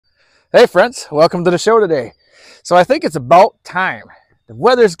Hey friends, welcome to the show today. So I think it's about time. The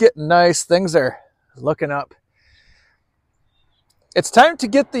weather's getting nice, things are looking up. It's time to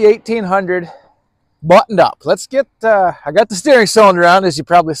get the 1800 buttoned up. Let's get, I got the steering cylinder on, as you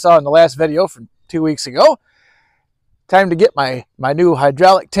probably saw in the last video from 2 weeks ago. Time to get my new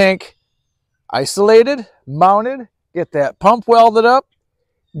hydraulic tank isolated, mounted, get that pump welded up,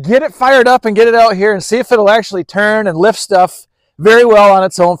 get it fired up and get it out here and see if it'll actually turn and lift stuff very well on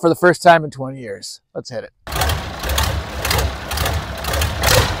its own for the first time in 20 years. Let's hit it.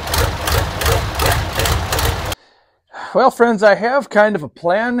 Well, friends, I have kind of a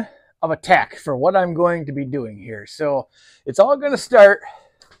plan of attack for what I'm going to be doing here. So it's all going to start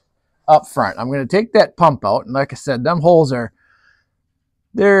up front. I'm going to take that pump out. And like I said, them holes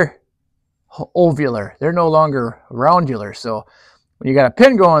they're ovular. They're no longer roundular. So when you got a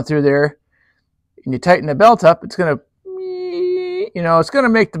pin going through there and you tighten the belt up, it's going to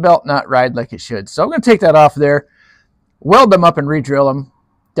make the belt not ride like it should. So I'm going to take that off there, weld them up and re-drill them.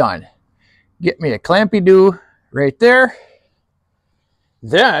 Done. Get me a clampy do right there.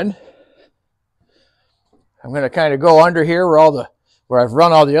 Then I'm going to kind of go under here where I've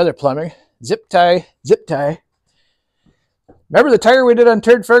run all the other plumbing. Zip tie, zip tie. Remember the tire we did on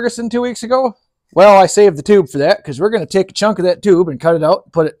Turd Ferguson 2 weeks ago? Well, I saved the tube for that because we're going to take a chunk of that tube and cut it out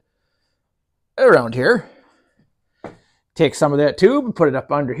and put it around here. Take some of that tube and put it up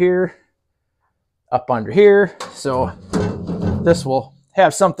under here. So this will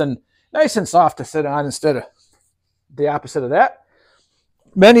have something nice and soft to sit on instead of the opposite of that.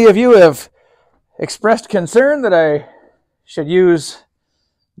 Many of you have expressed concern that I should use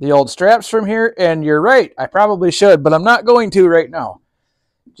the old straps from here, and you're right, I probably should, but I'm not going to right now.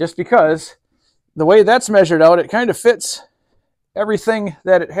 Just because the way that's measured out, it kind of fits everything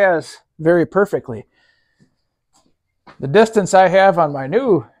that it has very perfectly. The distance I have on my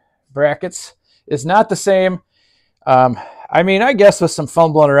new brackets is not the same. I mean, I guess with some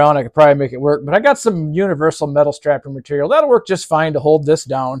fumbling around, I could probably make it work, but I got some universal metal strapping material. That'll work just fine to hold this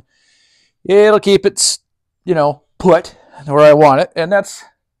down. It'll keep it, put where I want it, and that's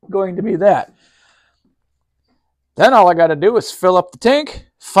going to be that. Then all I got to do is fill up the tank,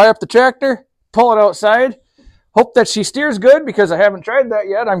 fire up the tractor, pull it outside. Hope that she steers good because I haven't tried that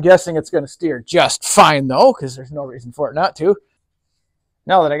yet. I'm guessing it's going to steer just fine though, because there's no reason for it not to.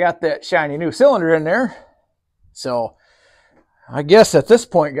 Now that I got that shiny new cylinder in there. So I guess at this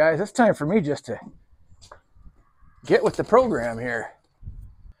point, guys, it's time for me just to get with the program here.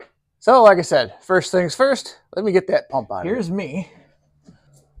 So like I said, first things first, let me get that pump on. Here's me.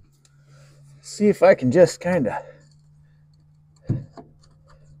 See if I can just kind of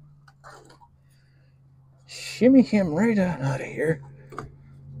shimmy him right on out of here.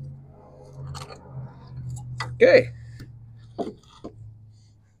 Okay.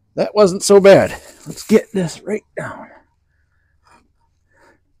 That wasn't so bad. Let's get this right down.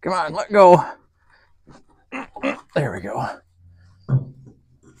 Come on, let go. There we go.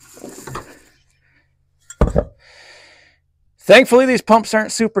 Thankfully, these pumps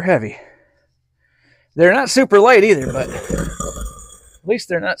aren't super heavy. They're not super light either, but at least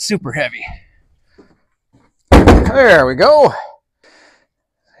they're not super heavy. There we go.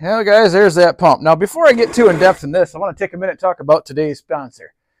 Yeah, guys, there's that pump. Now, before I get too in-depth in this, I want to take a minute to talk about today's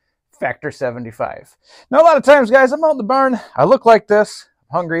sponsor, Factor 75. Now, a lot of times, guys, I'm out in the barn. I look like this.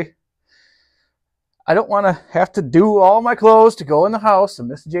 I'm hungry. I don't want to have to do all my clothes to go in the house, and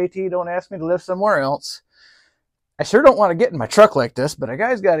Miss JT don't ask me to live somewhere else. I sure don't want to get in my truck like this, but I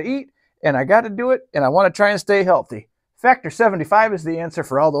guys got to eat, and I got to do it, and I want to try and stay healthy. Factor 75 is the answer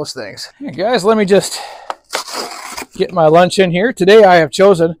for all those things. Hey, guys, let me just get my lunch in here. Today I have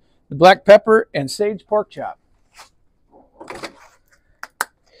chosen the black pepper and sage pork chop.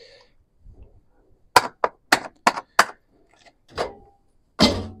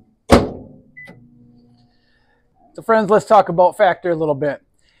 So friends, let's talk about Factor a little bit.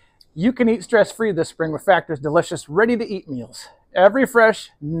 You can eat stress-free this spring with Factor's delicious, ready-to-eat meals. Every fresh,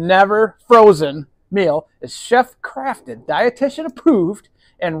 never frozen meal is chef-crafted, dietitian-approved,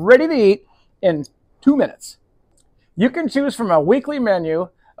 and ready to eat in 2 minutes. You can choose from a weekly menu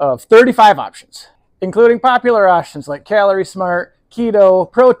of 35 options, including popular options like Calorie Smart,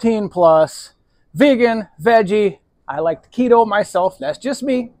 Keto, Protein Plus, Vegan, Veggie. I like the Keto myself, that's just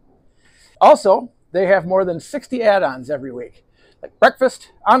me. Also, they have more than 60 add-ons every week, like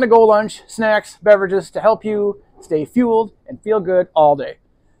breakfast, on-the-go lunch, snacks, beverages to help you stay fueled and feel good all day.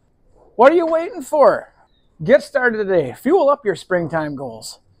 What are you waiting for? Get started today. Fuel up your springtime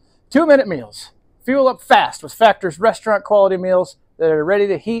goals. 2-minute meals. Fuel up fast with Factor's restaurant quality meals that are ready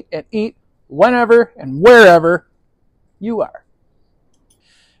to heat and eat whenever and wherever you are.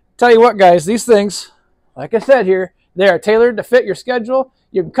 Tell you what, guys, these things, like I said here, they are tailored to fit your schedule.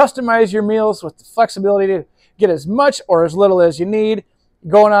 You can customize your meals with the flexibility to get as much or as little as you need.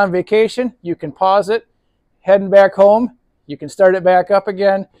 Going on vacation, you can pause it. Heading back home, you can start it back up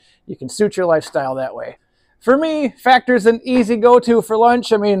again. You can suit your lifestyle that way. For me, Factor's an easy go-to for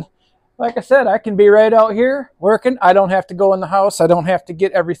lunch. I mean, like I said, I can be right out here working. I don't have to go in the house. I don't have to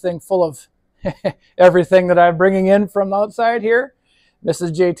get everything full of everything that I'm bringing in from outside here.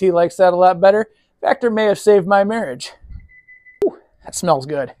 Mrs. JT likes that a lot better. Factor may have saved my marriage. Ooh, that smells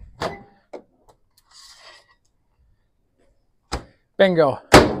good. Bingo.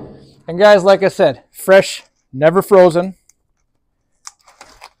 And guys, like I said, fresh, never frozen.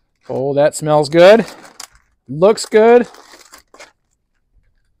 Oh, that smells good. Looks good.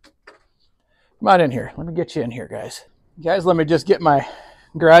 Come on in here. Let me get you in here, guys. Guys, let me just get my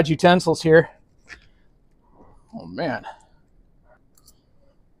garage utensils here. Oh, man.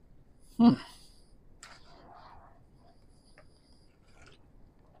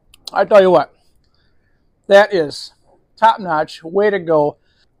 I tell you what, that is top-notch, way to go.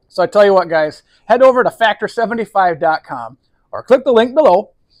 So I tell you what, guys, head over to factor75.com or click the link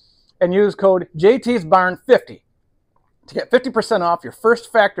below and use code JT'sBarn50 to get 50% off your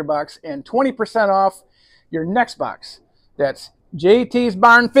first Factor box and 20% off your next box. That's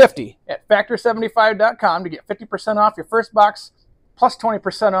JT'sBarn50 at factor75.com to get 50% off your first box plus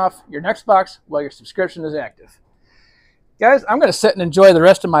 20% off your next box while your subscription is active. Guys, I'm going to sit and enjoy the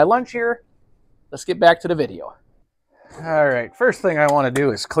rest of my lunch here. Let's get back to the video. All right, first thing I want to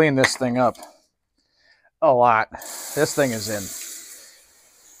do is clean this thing up a lot. This thing is in.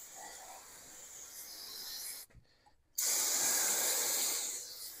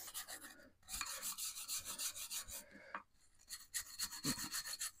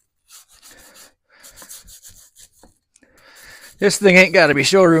 This thing ain't got to be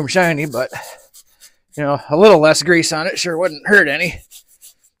showroom shiny, but, you know, a little less grease on it sure wouldn't hurt any.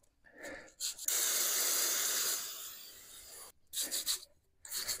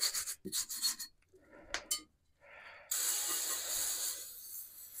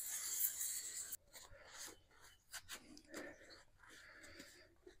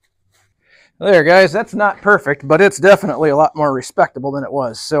 There, guys, that's not perfect, but it's definitely a lot more respectable than it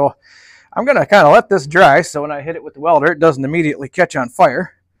was. So I'm going to kind of let this dry so when I hit it with the welder, it doesn't immediately catch on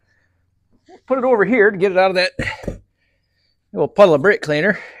fire. Put it over here to get it out of that little puddle of brake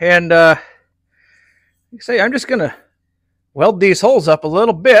cleaner. And like I say, I'm just going to weld these holes up a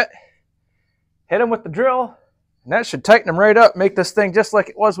little bit, hit them with the drill, and that should tighten them right up, make this thing just like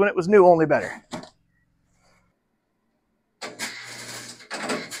it was when it was new, only better.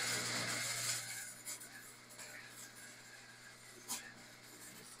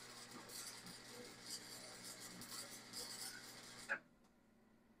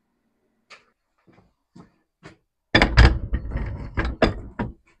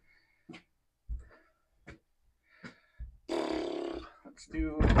 Let's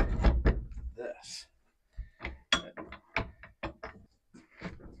do this.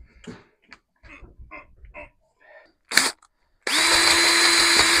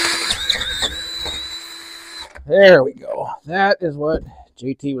 There we go. That is what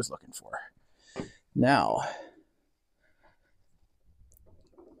JT was looking for. Now,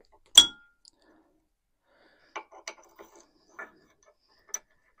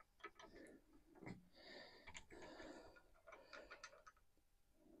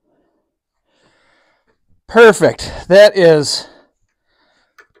 perfect. That is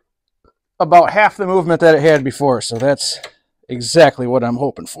about half the movement that it had before, so that's exactly what I'm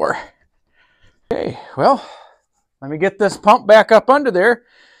hoping for. Okay, well, let me get this pump back up under there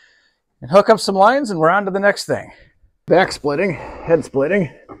and hook up some lines, and we're on to the next thing. Back splitting, head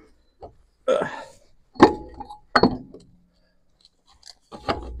splitting. There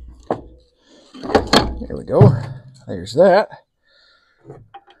we go. There's that.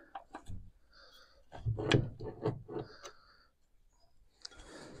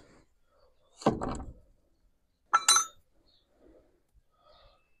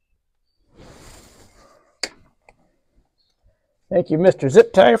 Thank you, Mr.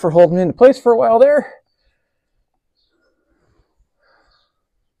 Zip Tie, for holding me into place for a while there.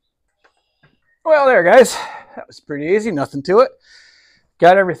 Well, there, guys. That was pretty easy, nothing to it.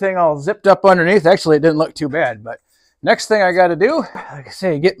 Got everything all zipped up underneath. Actually, it didn't look too bad, but next thing I got to do, like I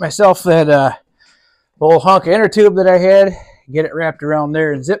say, get myself that little hunk of inner tube that I had, get it wrapped around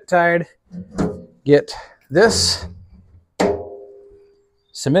there and zip tied. Get this,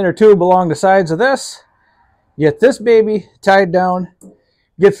 some inner tube along the sides of this. Get this baby tied down,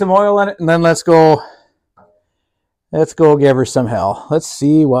 get some oil in it, and then let's go Let's go give her some hell. Let's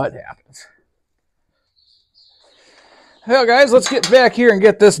see what happens. Well, guys, let's get back here and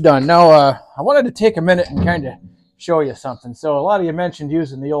get this done. Now, I wanted to take a minute and kind of show you something. So a lot of you mentioned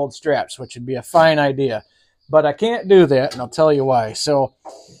using the old straps, which would be a fine idea. But I can't do that, and I'll tell you why. So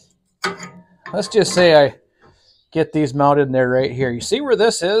let's just say I get these mounted in there right here. You see where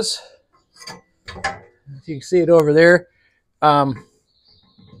this is? You can see it over there. It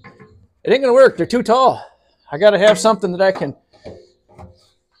ain't going to work. They're too tall. I got to have something that I can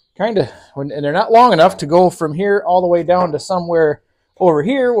kind of, and they're not long enough to go from here all the way down to somewhere over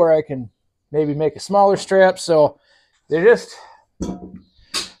here where I can maybe make a smaller strap. So they just,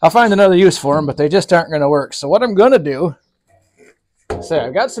 I'll find another use for them, but they just aren't going to work. So what I'm going to do, say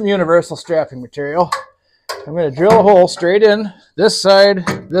I've got some universal strapping material. I'm going to drill a hole straight in this side,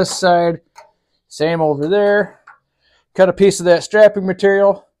 same over there. Cut a piece of that strapping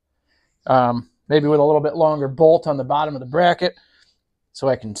material, maybe with a little bit longer bolt on the bottom of the bracket, so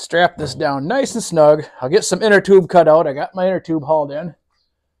I can strap this down nice and snug. I'll get some inner tube cut out. I got my inner tube hauled in.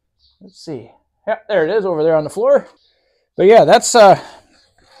 Let's see. Yep, there it is over there on the floor. But yeah, that's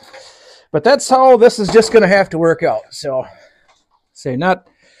how this is just going to have to work out. So, say not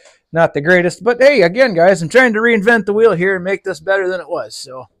the greatest, but hey, again, guys, I'm trying to reinvent the wheel here and make this better than it was.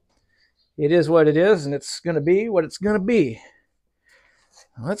 So it is what it is, and it's going to be what it's going to be.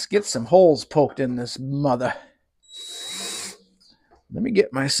 Let's get some holes poked in this mother. Let me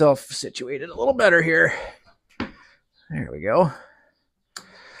get myself situated a little better here. There we go.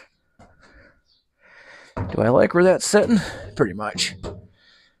 Do I like where that's sitting? Pretty much.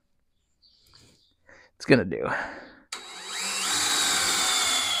 It's going to do.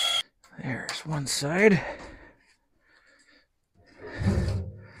 There's one side.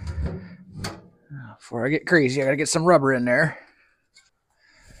 Before I get crazy, I got to get some rubber in there.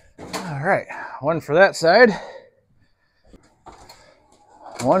 All right, one for that side.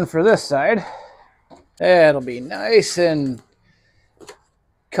 One for this side. That'll be nice and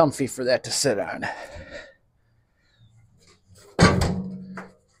comfy for that to sit on.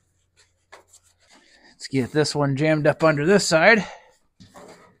 Let's get this one jammed up under this side.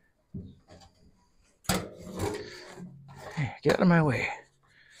 Hey, get out of my way.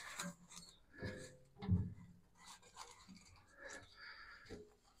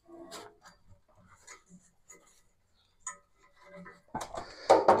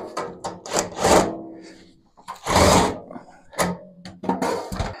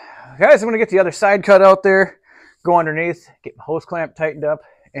 Guys, I'm going to get the other side cut out there, go underneath, get my hose clamp tightened up,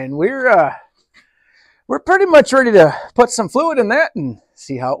 and we're pretty much ready to put some fluid in that and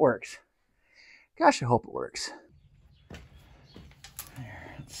see how it works. Gosh, I hope it works.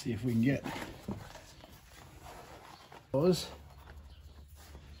 There, let's see if we can get those.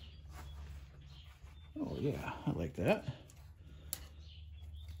 Oh yeah, I like that.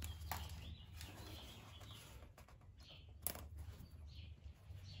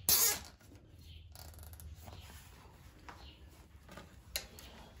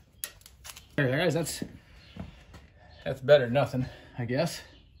 There, guys, that's better than nothing, I guess.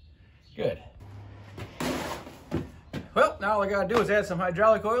 Good. Well, now all I gotta do is add some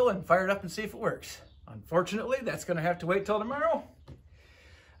hydraulic oil and fire it up and see if it works. Unfortunately, that's gonna have to wait till tomorrow.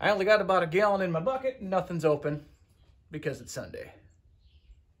 I only got about a gallon in my bucket and nothing's open because it's Sunday.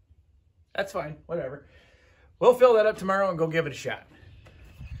 That's fine, whatever. We'll fill that up tomorrow and go give it a shot.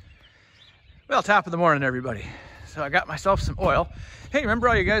 Well, top of the morning, everybody. So I got myself some oil. Hey, remember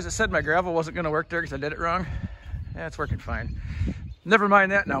all you guys that said my gravel wasn't going to work there because I did it wrong? Yeah, it's working fine. Never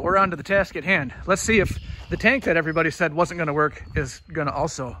mind that now. We're on to the task at hand. Let's see if the tank that everybody said wasn't going to work is going to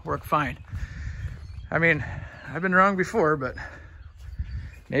also work fine. I mean, I've been wrong before, but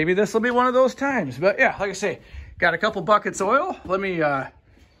maybe this will be one of those times. But yeah, like I say, got a couple buckets of oil. Let me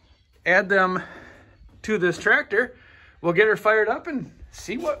add them to this tractor. We'll get her fired up and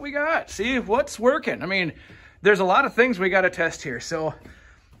see what we got. See what's working. I mean, there's a lot of things we got to test here. So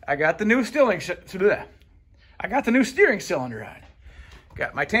I got the new steering cylinder on.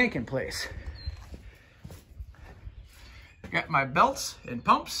 Got my tank in place. Got my belts and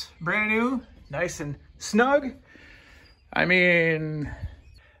pumps, brand new, nice and snug. I mean,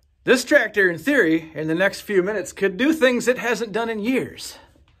 this tractor in theory in the next few minutes could do things it hasn't done in years.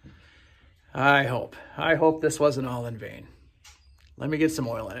 I hope this wasn't all in vain. Let me get some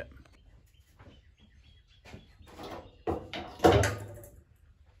oil in it.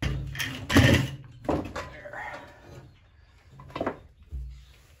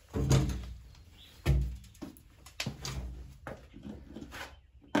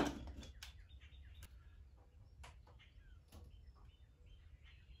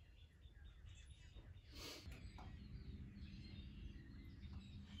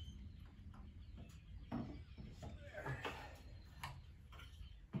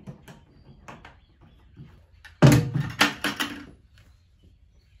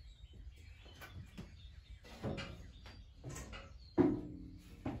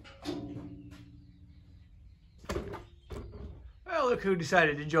 look who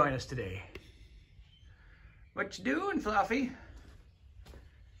decided to join us today. What you doing, Fluffy?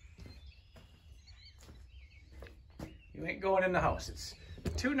 You ain't going in the house. It's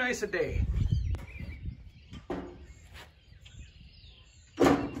too nice a day.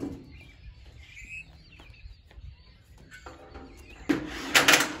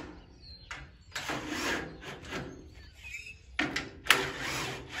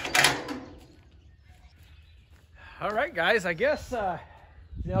 All right, guys, I guess,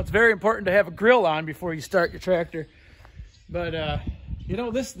 you know, it's very important to have a grill on before you start your tractor. But, you know,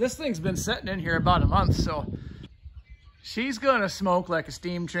 this thing's been sitting in here about a month, so she's gonna smoke like a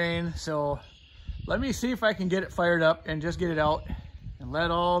steam train. So let me see if I can get it fired up and just get it out and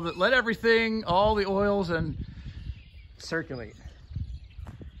let everything, all the oils and circulate.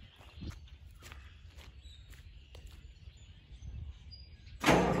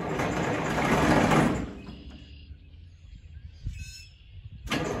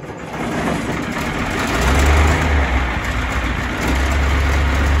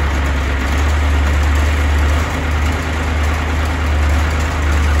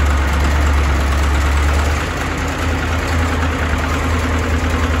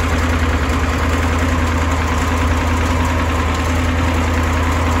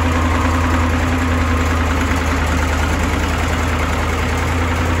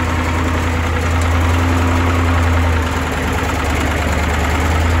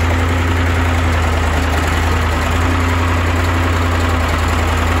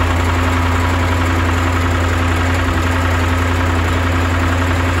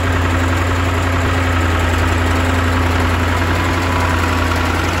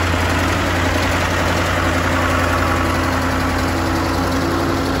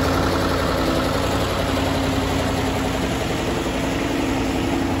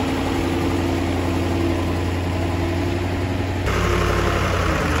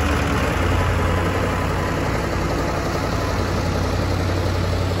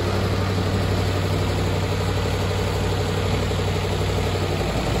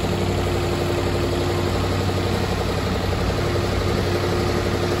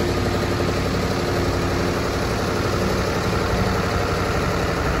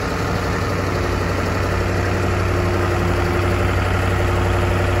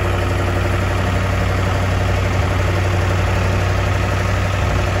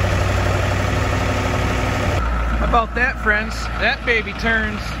 About that, friends, that baby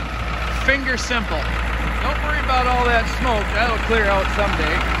turns finger simple. Don't worry about all that smoke. That'll clear out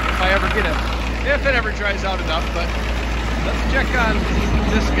someday if it ever dries out enough. But let's check on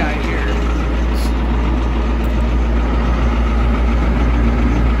this guy here.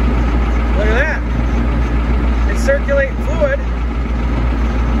 Look at that. It's circulating fluid.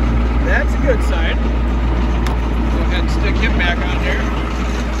 That's a good sign. Go ahead and stick him back on here.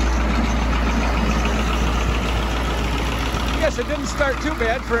 Yes, it didn't start too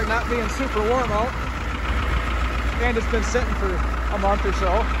bad for it not being super warm out, and it's been sitting for a month or so.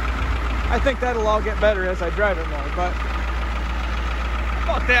 I think that'll all get better as I drive it more. But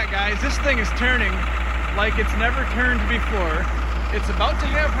how about that, guys? This thing is turning like it's never turned before. It's about to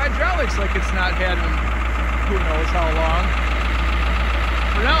have hydraulics like it's not had in who knows how long.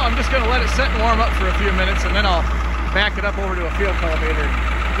 For now, I'm just going to let it sit and warm up for a few minutes, and then I'll back it up over to a field cultivator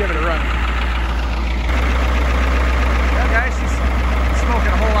and give it a run. Guys, she's smoking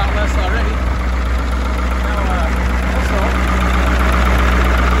a whole lot less already.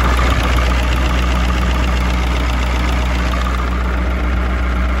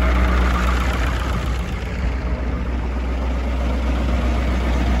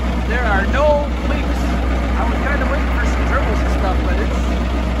 There are no leaks. I was kind of waiting for some dribbles and stuff, but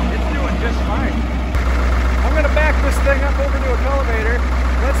it's doing just fine. I'm going to back this thing up over to a cultivator.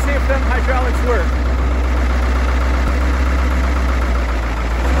 Let's see if them hydraulics work.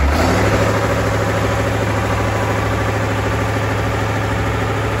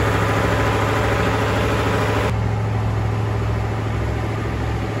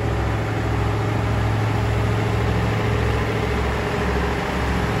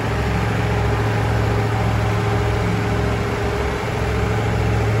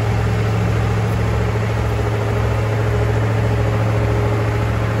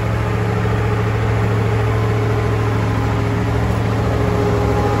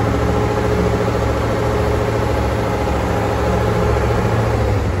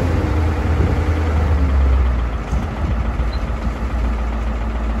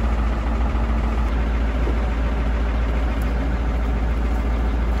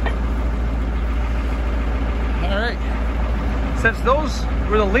 Since those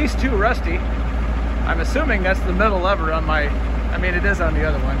were the least too rusty, I'm assuming that's the middle lever on my I mean, it is on the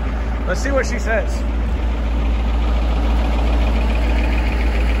other one. Let's see what she says.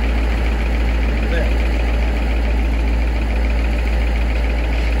 There.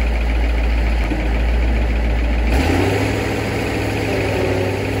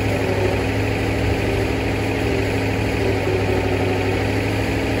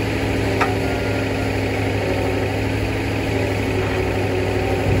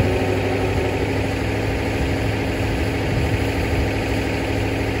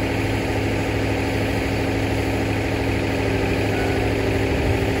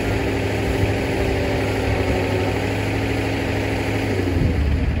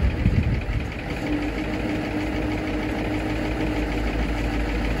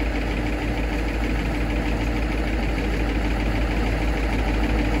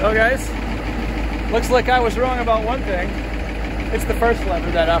 Well guys, looks like I was wrong about one thing. It's the first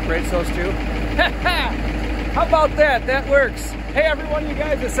lever that operates those two. How about that? That works. Hey everyone, you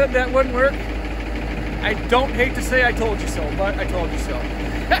guys that said that wouldn't work, I don't hate to say I told you so, but I told you so.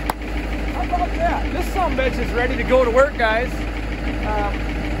 How about that? This sumbitch is ready to go to work, guys.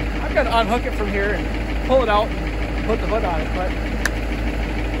 I've got to unhook it from here and pull it out and put the hood on it, but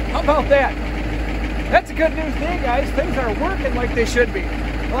how about that? That's a good news day, guys. Things are working like they should be.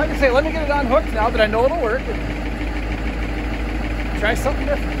 Well, like I say, let me get it unhooked now that I know it'll work and try something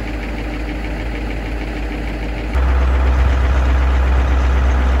different.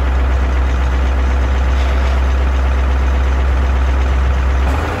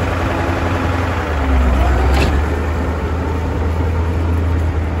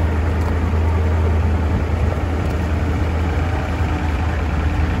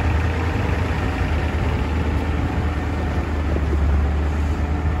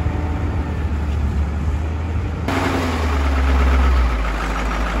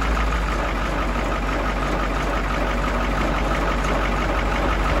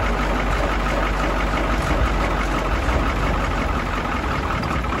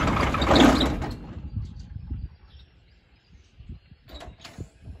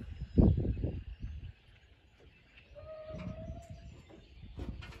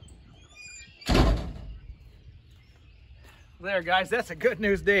 There guys, that's a good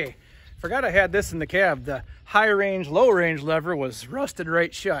news day. Forgot I had this in the cab. The high range, low range lever was rusted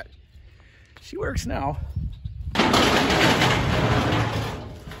right shut. She works now.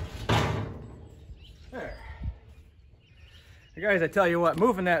 There. Hey guys, I tell you what,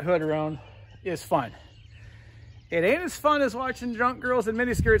 moving that hood around is fun. It ain't as fun as watching drunk girls in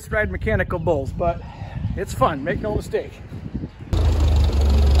miniskirts ride mechanical bulls, but it's fun, make no mistake.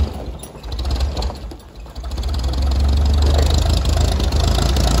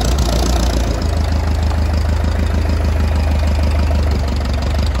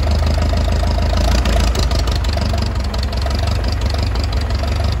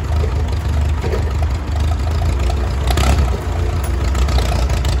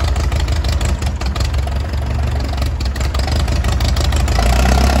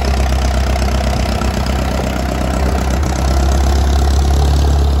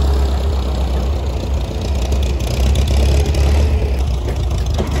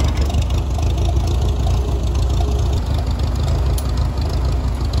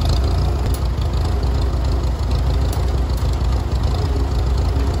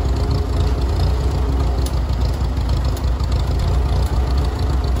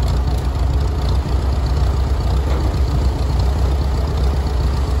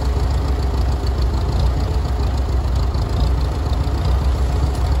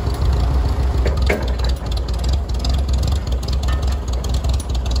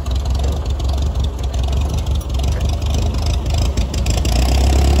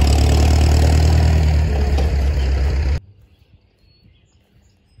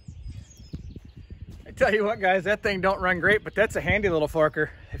 Tell you what guys, that thing don't run great, but that's a handy little forker.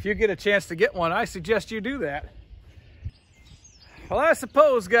 If you get a chance to get one, I suggest you do that. Well, I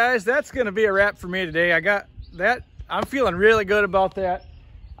suppose guys, that's gonna be a wrap for me today. I got that, I'm feeling really good about that.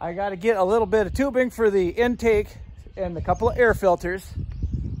 I got to get a little bit of tubing for the intake and a couple of air filters.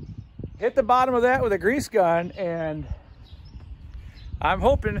 Hit the bottom of that with a grease gun, and I'm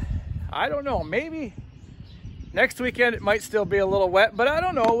hoping, I don't know, maybe next weekend it might still be a little wet, but I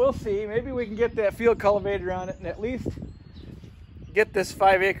don't know, we'll see. Maybe we can get that field cultivator on it and at least get this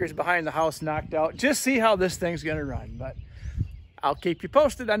 5 acres behind the house knocked out. Just see how this thing's gonna run, but I'll keep you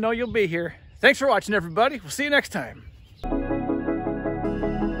posted. I know you'll be here. Thanks for watching everybody. We'll see you next time.